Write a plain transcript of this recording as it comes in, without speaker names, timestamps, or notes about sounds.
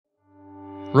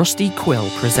Rusty Quill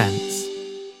presents.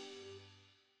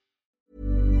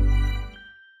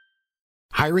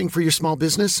 Hiring for your small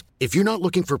business? If you're not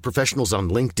looking for professionals on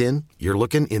LinkedIn, you're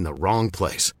looking in the wrong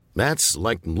place. That's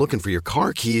like looking for your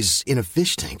car keys in a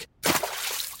fish tank.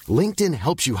 LinkedIn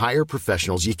helps you hire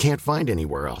professionals you can't find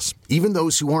anywhere else, even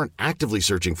those who aren't actively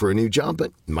searching for a new job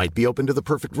but might be open to the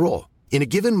perfect role. In a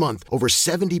given month, over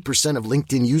 70% of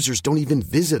LinkedIn users don't even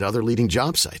visit other leading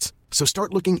job sites. So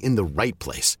start looking in the right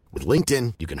place. With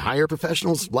LinkedIn, you can hire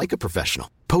professionals like a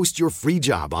professional. Post your free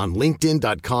job on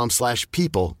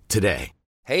linkedin.com/people today.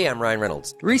 Hey, I'm Ryan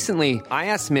Reynolds. Recently, I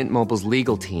asked Mint Mobile's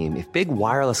legal team if big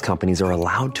wireless companies are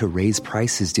allowed to raise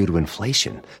prices due to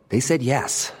inflation. They said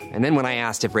yes. And then when I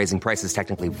asked if raising prices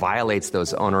technically violates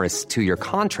those onerous 2-year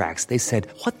contracts, they said,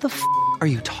 "What the f*** are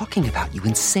you talking about, you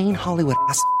insane Hollywood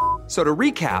ass?" So to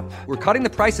recap, we're cutting the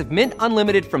price of Mint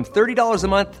Unlimited from $30 a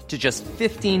month to just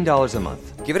 $15 a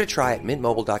month. Give it a try at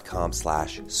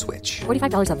mintmobile.com/switch.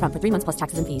 $45 up front for 3 months plus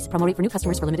taxes and fees. Promo rate for new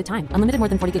customers for limited time. Unlimited more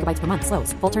than 40 gigabytes per month.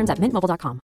 Slows full terms at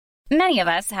mintmobile.com. Many of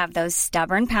us have those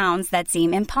stubborn pounds that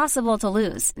seem impossible to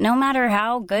lose, no matter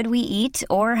how good we eat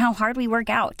or how hard we work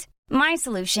out. My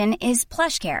solution is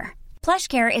PlushCare.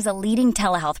 PlushCare is a leading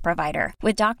telehealth provider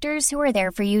with doctors who are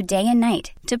there for you day and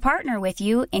night to partner with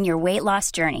you in your weight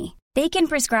loss journey. They can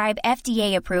prescribe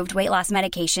FDA-approved weight loss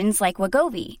medications like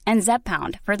Wegovy and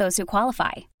Zepbound for those who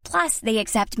qualify. Plus, they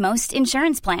accept most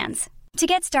insurance plans. To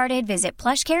get started, visit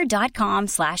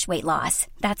plushcare.com/weightloss.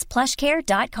 That's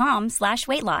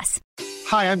plushcare.com/weightloss.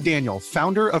 Hi, I'm Daniel,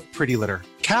 founder of Pretty Litter.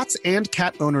 Cats and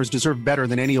cat owners deserve better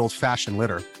than any old-fashioned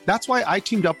litter. That's why I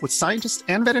teamed up with scientists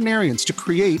and veterinarians to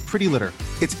create Pretty Litter.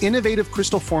 Its innovative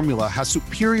crystal formula has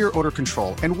superior odor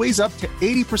control and weighs up to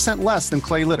 80% less than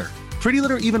clay litter. Pretty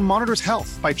Litter even monitors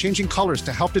health by changing colors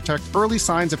to help detect early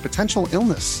signs of potential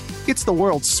illness. It's the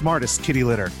world's smartest kitty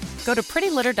litter. Go to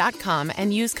prettylitter.com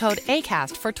and use code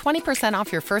ACAST for 20%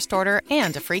 off your first order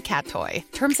and a free cat toy.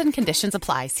 Terms and conditions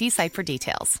apply. See site for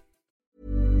details.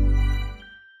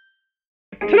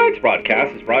 Tonight's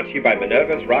broadcast is brought to you by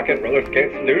Minerva's Rocket Roller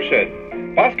Skate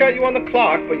Solution. Boss got you on the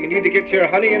clock, but you need to get to your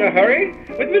honey in a hurry?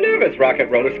 With Minerva's Rocket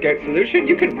Roller Skate Solution,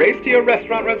 you can race to your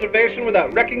restaurant reservation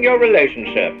without wrecking your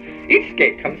relationship. Each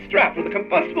skate comes strapped with a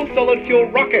combustible solid fuel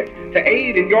rocket to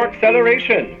aid in your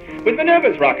acceleration. With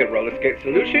Minerva's Rocket Roller Skate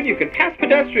Solution, you can pass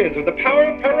pedestrians with the power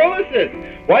of pyrolysis.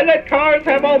 Why let cars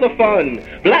have all the fun?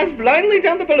 Blast blindly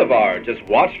down the boulevard. Just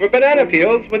watch for banana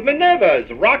peels with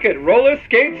Minerva's Rocket Roller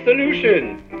Skate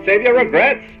Solution. Save your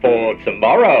regrets for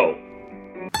tomorrow.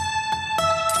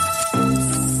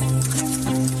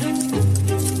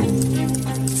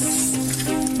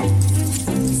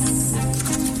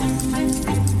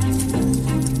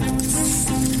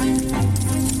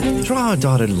 Draw a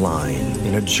dotted line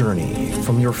in a journey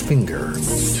from your finger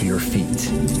to your feet.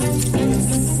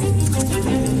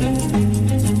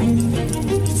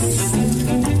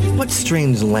 What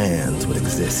strange lands would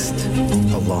exist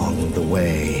along the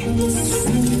way?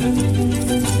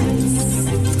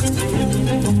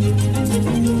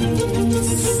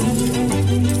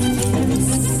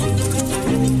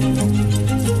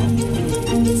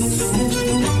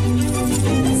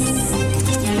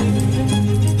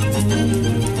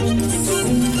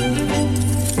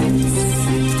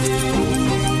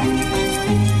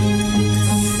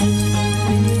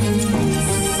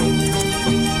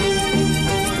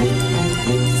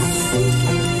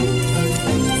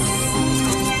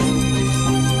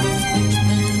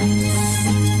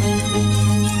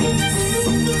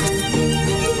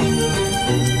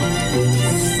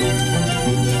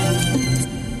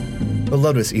 The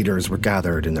Lotus Eaters were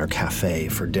gathered in their cafe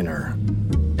for dinner,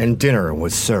 and dinner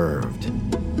was served.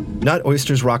 Not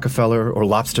oysters Rockefeller or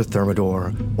lobster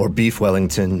Thermidor or beef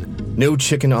Wellington, no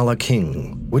chicken a la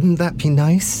king. Wouldn't that be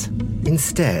nice?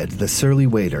 Instead, the surly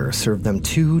waiter served them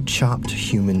 2 chopped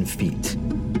human feet,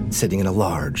 sitting in a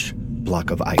large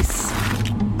block of ice,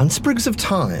 on sprigs of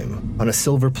thyme on a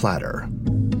silver platter,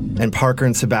 and Parker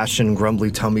and Sebastian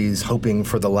grumbly tummies hoping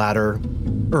for the latter,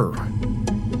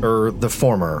 the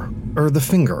former, the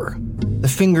finger, the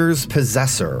finger's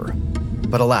possessor.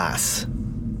 But alas,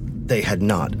 they had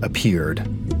not appeared.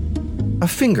 A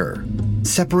finger,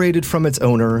 separated from its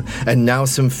owner, and now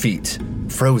some feet,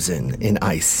 frozen in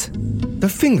ice. The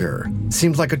finger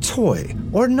seemed like a toy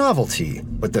or novelty,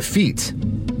 but the feet,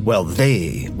 well,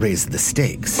 they raised the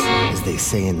stakes, as they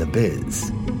say in the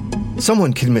biz.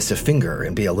 Someone can miss a finger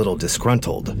and be a little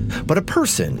disgruntled, but a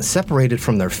person separated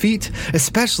from their feet,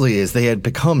 especially as they had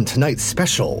become tonight's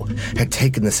special, had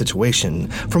taken the situation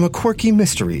from a quirky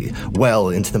mystery well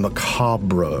into the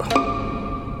macabre.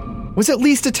 Was at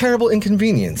least a terrible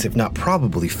inconvenience, if not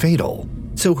probably fatal.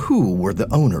 So who were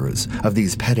the owners of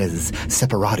these Perez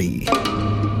Separati?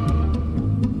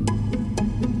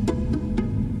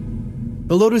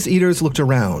 The Lotus Eaters looked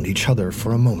around each other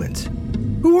for a moment.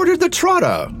 Who ordered the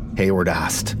trotta? Hayward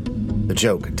asked. The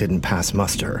joke didn't pass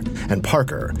muster, and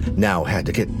Parker now had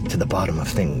to get to the bottom of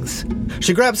things.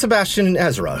 She grabbed Sebastian and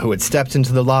Ezra, who had stepped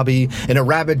into the lobby in a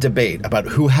rabid debate about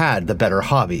who had the better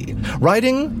hobby,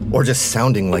 writing or just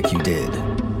sounding like you did.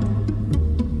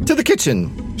 To the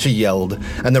kitchen, she yelled,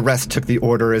 and the rest took the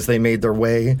order as they made their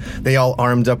way. They all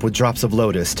armed up with drops of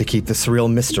lotus to keep the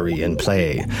surreal mystery in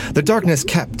play. The darkness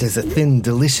kept as a thin,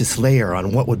 delicious layer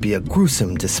on what would be a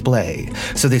gruesome display.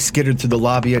 So they skittered through the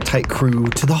lobby, a tight crew,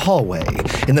 to the hallway,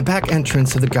 in the back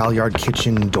entrance of the Galliard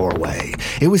kitchen doorway.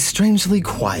 It was strangely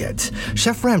quiet.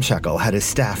 Chef Ramshackle had his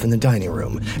staff in the dining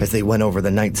room as they went over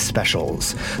the night's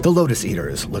specials. The Lotus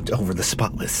Eaters looked over the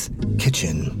spotless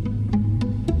kitchen.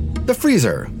 The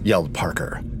freezer, yelled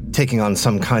Parker, taking on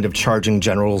some kind of charging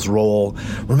general's role,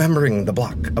 remembering the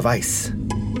block of ice.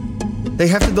 They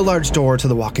hefted the large door to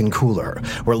the walk-in cooler,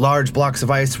 where large blocks of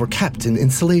ice were kept in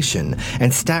insulation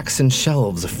and stacks and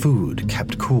shelves of food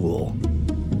kept cool.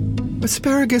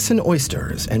 Asparagus and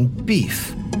oysters and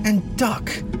beef and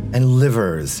duck and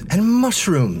livers and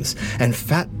mushrooms and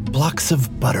fat blocks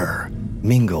of butter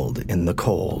mingled in the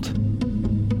cold.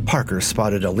 Parker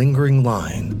spotted a lingering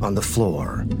line on the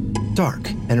floor, dark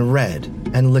and red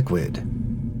and liquid.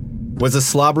 Was a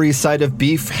slobbery side of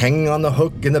beef hanging on the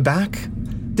hook in the back?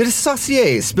 Did a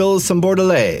saucier spill some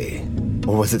Bordelais?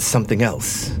 Or was it something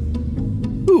else?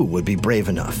 Who would be brave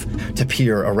enough to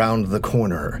peer around the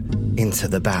corner into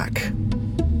the back?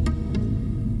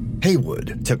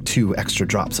 Haywood took 2 extra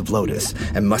drops of lotus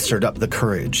and mustered up the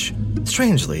courage,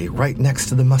 strangely right next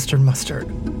to the mustard.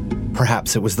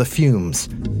 Perhaps it was the fumes.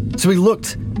 So he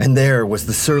looked, and there was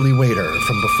the surly waiter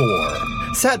from before,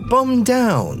 sat bummed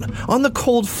down on the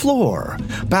cold floor,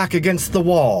 back against the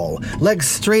wall, legs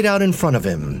straight out in front of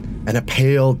him, and a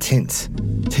pale tint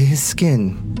to his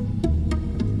skin.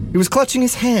 He was clutching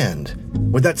his hand,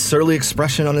 with that surly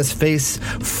expression on his face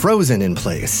frozen in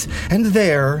place, and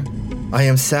there, I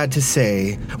am sad to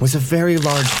say, was a very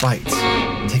large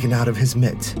bite taken out of his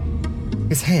mitt.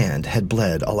 His hand had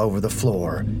bled all over the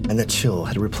floor, and the chill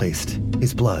had replaced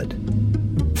his blood,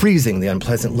 freezing the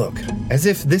unpleasant look, as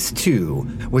if this too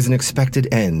was an expected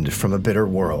end from a bitter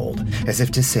world, as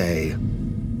if to say,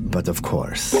 but of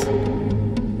course.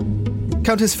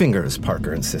 Count his fingers,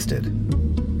 Parker insisted.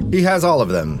 He has all of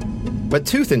them, but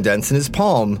tooth indents in his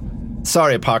palm.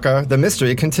 Sorry, Parker, the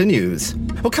mystery continues.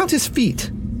 Well, count his feet.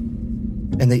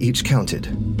 And they each counted,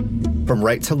 from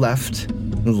right to left,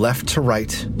 and left to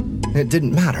right. It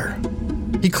didn't matter.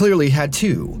 He clearly had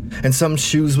 2, and some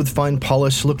shoes with fine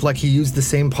polish looked like he used the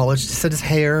same polish to set his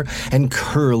hair and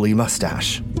curly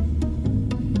mustache.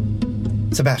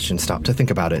 Sebastian stopped to think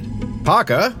about it.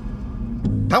 Parker?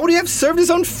 How would he have served his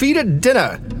own feet at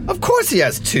dinner? Of course he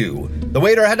has 2. The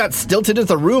waiter had not stilted into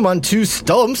the room on 2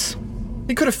 stumps.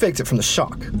 He could have faked it from the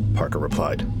shock, Parker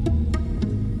replied.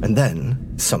 And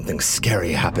then something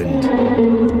scary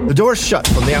happened. The door shut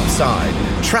from the outside,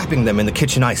 trapping them in the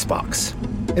kitchen icebox.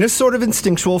 In a sort of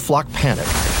instinctual flock panic,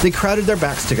 they crowded their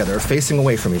backs together, facing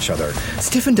away from each other,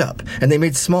 stiffened up, and they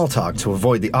made small talk to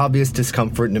avoid the obvious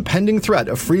discomfort and impending threat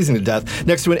of freezing to death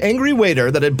next to an angry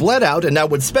waiter that had bled out and now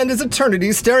would spend his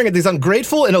eternity staring at these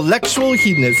ungrateful, intellectual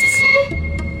hedonists.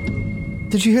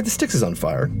 Did you hear the sticks is on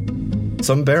fire?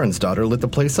 Some baron's daughter lit the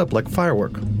place up like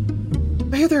firework.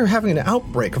 I hear they're having an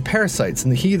outbreak of parasites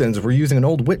and the heathens were using an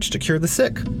old witch to cure the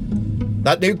sick.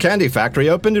 That new candy factory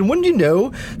opened, and wouldn't you know,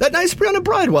 that nice Brianna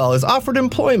Bridewell has offered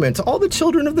employment to all the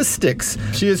children of the sticks.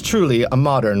 She is truly a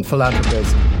modern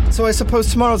philanthropist. So I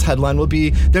suppose tomorrow's headline will be,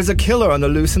 there's a killer on the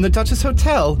loose in the Duchess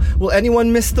Hotel. Will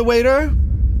anyone miss the waiter?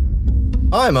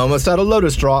 I'm almost out of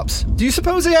lotus drops. Do you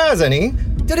suppose he has any?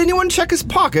 Did anyone check his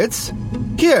pockets?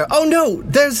 Here, oh no,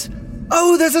 there's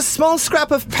a small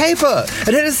scrap of paper,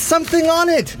 and it has something on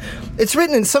it. It's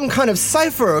written in some kind of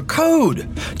cipher or code.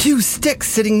 2 sticks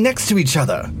sitting next to each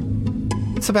other.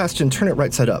 Sebastian, turn it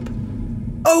right side up.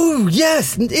 Oh,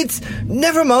 yes,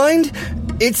 never mind.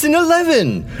 It's an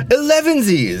 11.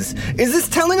 11sies. Is this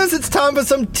telling us it's time for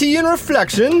some tea and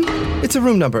reflection? It's a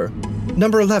room number.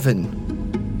 Number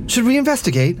 11. Should we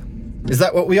investigate? Is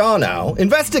that what we are now?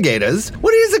 Investigators?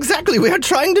 What is exactly we are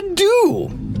trying to do?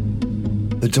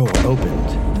 The door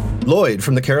opened. Lloyd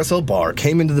from the Carousel Bar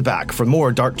came into the back for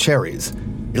more dark cherries.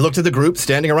 He looked at the group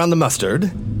standing around the mustard,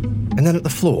 and then at the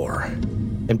floor,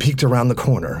 and peeked around the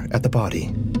corner at the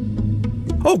body.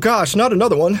 Oh gosh, not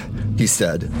another one, he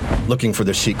said, looking for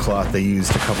the sheet cloth they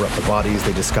used to cover up the bodies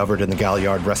they discovered in the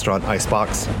Galliard restaurant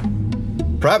icebox.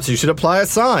 Perhaps you should apply a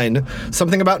sign.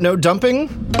 Something about no dumping?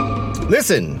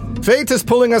 Listen, fate is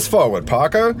pulling us forward,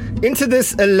 Parker, into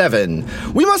this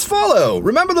 11. We must follow.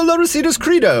 Remember the Lotus Eater's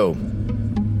credo.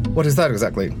 What is that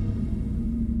exactly?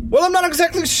 Well, I'm not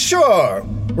exactly sure.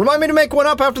 Remind me to make one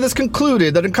up after this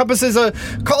concluded that encompasses a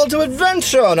call to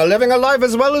adventure on a living a life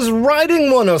as well as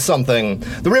riding one or something.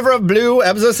 The river of blue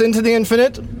ebbs us into the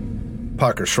infinite.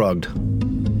 Parker shrugged.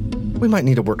 We might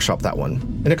need to workshop that one.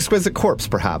 An exquisite corpse,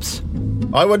 perhaps.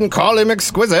 I wouldn't call him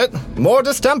exquisite. More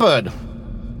distempered.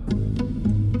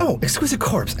 Oh, exquisite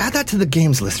corpse. Add that to the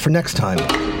games list for next time.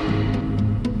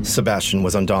 Sebastian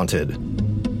was undaunted.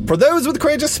 For those with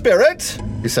courageous spirit,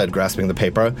 he said, grasping the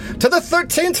paper, to the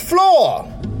 13th floor!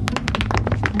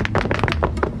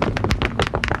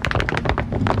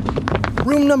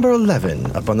 Room number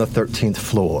 11, up on the 13th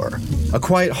floor. A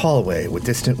quiet hallway with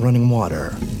distant running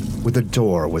water, where the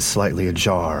door was slightly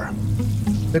ajar.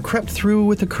 They crept through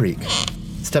with a creak,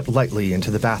 stepped lightly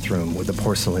into the bathroom with the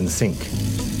porcelain sink.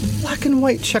 Black and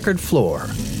white checkered floor,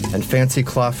 and fancy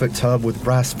clawfoot tub with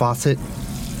brass faucet,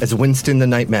 as Winston, the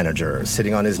night manager,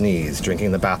 sitting on his knees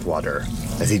drinking the bathwater,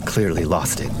 as he'd clearly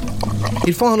lost it.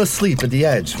 He'd fallen asleep at the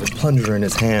edge with plunger in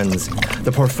his hands.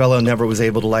 The poor fellow never was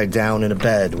able to lie down in a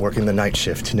bed, working the night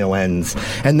shift to no ends.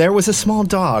 And there was a small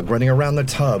dog running around the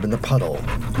tub in the puddle.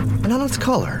 And on its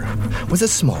collar was a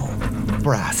small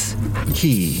brass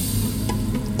key.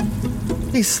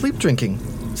 He's sleep drinking,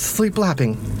 sleep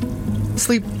lapping,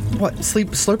 sleep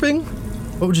slurping?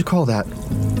 What would you call that?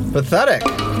 Pathetic.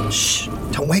 Shh,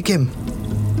 don't wake him.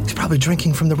 He's probably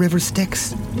drinking from the river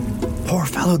Styx. Poor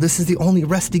fellow, this is the only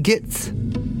rest he gets.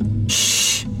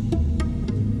 Shh.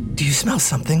 Do you smell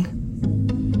something?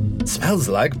 Smells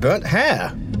like burnt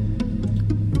hair.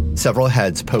 Several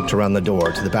heads poked around the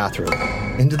door to the bathroom,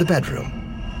 into the bedroom,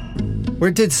 where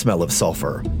it did smell of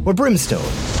sulfur, or brimstone,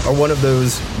 or one of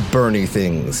those burny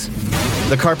things.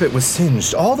 The carpet was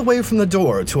singed all the way from the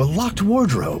door to a locked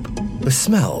wardrobe. The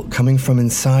smell coming from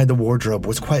inside the wardrobe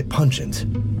was quite pungent,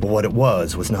 but what it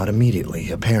was not immediately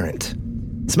apparent.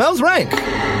 Smells rank,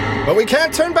 but we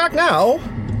can't turn back now.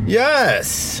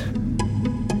 Yes.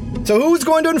 So who's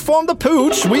going to inform the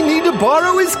pooch we need to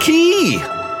borrow his key?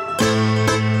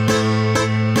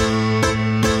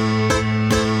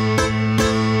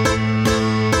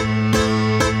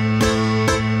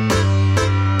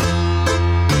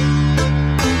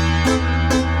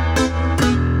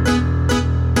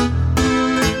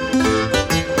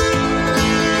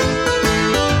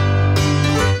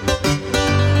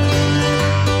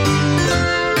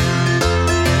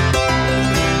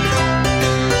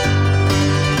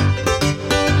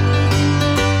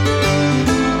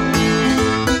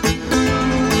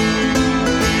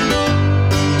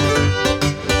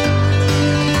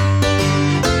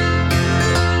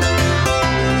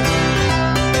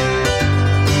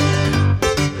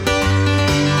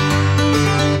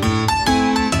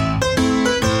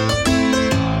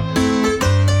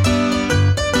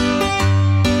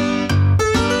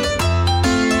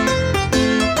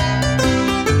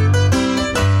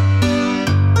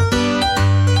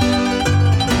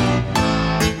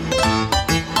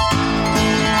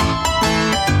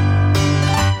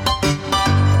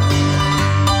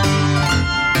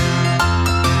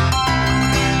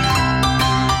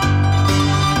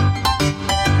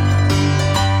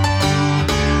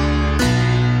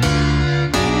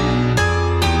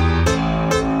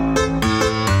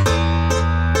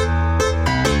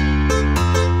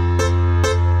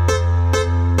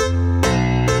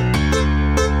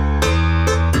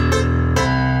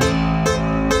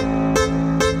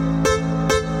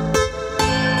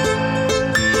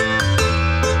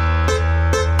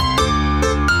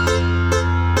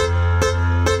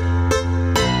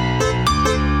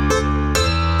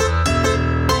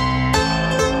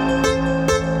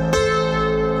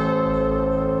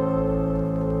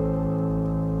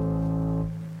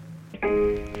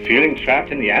 Feeling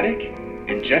trapped in the attic?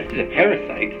 Ingested a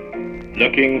parasite?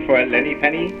 Looking for a Lenny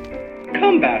Penny?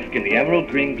 Come bask in the emerald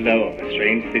green glow of a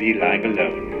strange city lying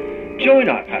alone. Join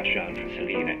our Patreon for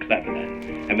Celine and Cleveland,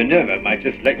 and Minerva might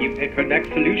just let you pick her next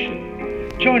solution.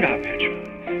 Join our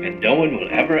Patreon, and no one will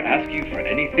ever ask you for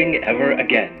anything ever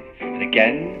again. And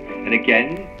again, and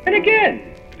again, and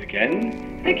again, and again,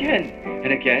 and again,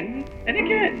 and again, and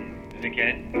again, and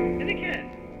again, and again.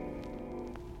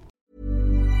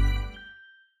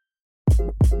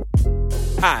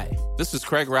 Hi, this is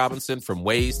Craig Robinson from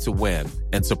Ways to Win,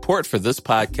 and support for this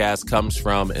podcast comes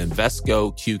from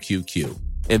Invesco QQQ.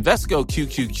 Invesco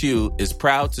QQQ is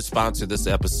proud to sponsor this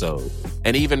episode,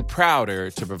 and even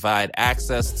prouder to provide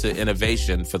access to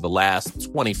innovation for the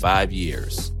last 25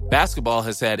 years. Basketball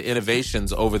has had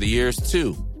innovations over the years,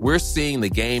 too. We're seeing the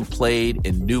game played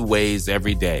in new ways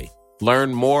every day.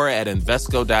 Learn more at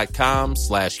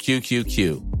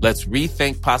Invesco.com/QQQ. Let's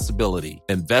rethink possibility.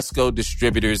 Invesco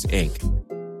Distributors, Inc.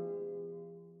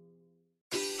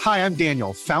 Hi, I'm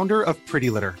Daniel, founder of Pretty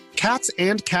Litter. Cats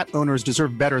and cat owners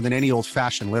deserve better than any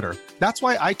old-fashioned litter. That's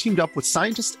why I teamed up with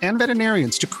scientists and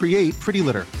veterinarians to create Pretty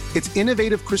Litter. Its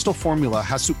innovative crystal formula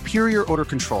has superior odor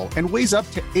control and weighs up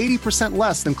to 80%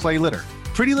 less than clay litter.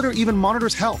 Pretty Litter even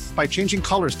monitors health by changing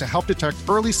colors to help detect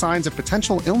early signs of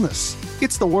potential illness.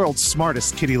 It's the world's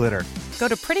smartest kitty litter. Go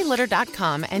to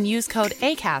prettylitter.com and use code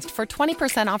ACAST for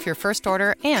 20% off your first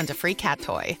order and a free cat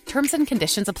toy. Terms and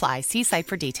conditions apply. See site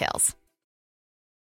for details.